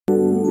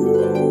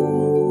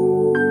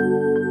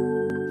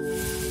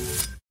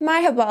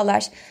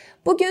Merhabalar.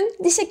 Bugün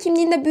diş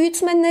hekimliğinde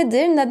büyütme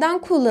nedir, neden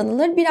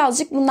kullanılır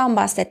birazcık bundan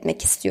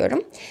bahsetmek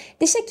istiyorum.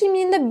 Diş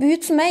hekimliğinde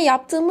büyütme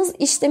yaptığımız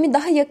işlemi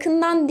daha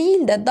yakından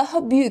değil de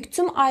daha büyük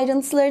tüm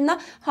ayrıntılarına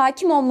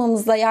hakim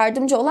olmamıza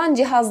yardımcı olan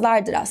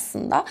cihazlardır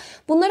aslında.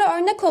 Bunlara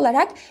örnek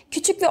olarak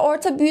küçük ve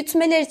orta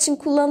büyütmeler için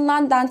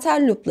kullanılan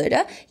dental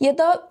lupları ya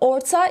da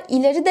orta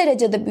ileri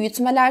derecede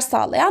büyütmeler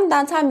sağlayan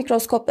dental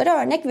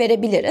mikroskoplara örnek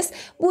verebiliriz.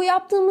 Bu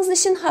yaptığımız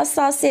işin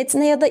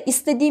hassasiyetine ya da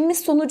istediğimiz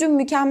sonucun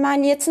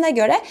mükemmelliyetine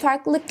göre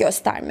farklılık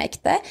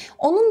göstermekte.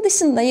 Onun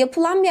dışında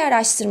yapılan bir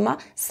araştırma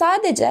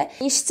sadece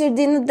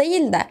değiştirdiğini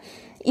değil de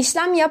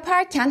İşlem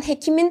yaparken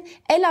hekimin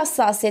el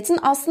hassasiyetinin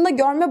aslında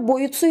görme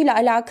boyutuyla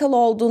alakalı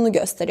olduğunu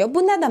gösteriyor.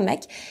 Bu ne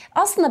demek?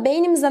 Aslında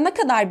beynimize ne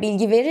kadar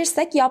bilgi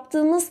verirsek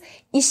yaptığımız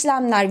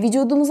işlemler,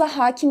 vücudumuza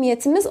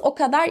hakimiyetimiz o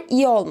kadar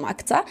iyi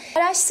olmakta.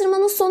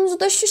 Araştırmanın sonucu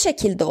da şu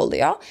şekilde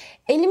oluyor.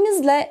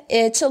 Elimizle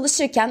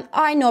çalışırken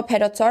aynı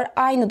operatör,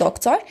 aynı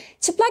doktor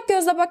çıplak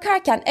gözle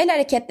bakarken el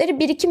hareketleri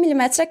 1-2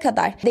 milimetre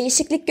kadar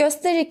değişiklik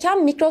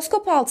gösterirken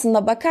mikroskop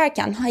altında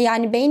bakarken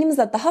yani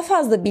beynimize daha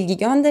fazla bilgi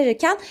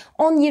gönderirken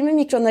 10-20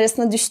 mikron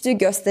arasında düştüğü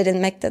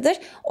gösterilmektedir.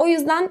 O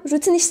yüzden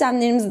rutin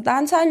işlemlerimizi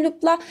dental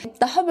lupla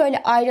daha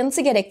böyle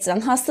ayrıntı gerektiren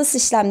hassas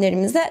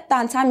işlemlerimizi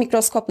dental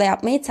mikroskopla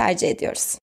yapmayı tercih ediyoruz.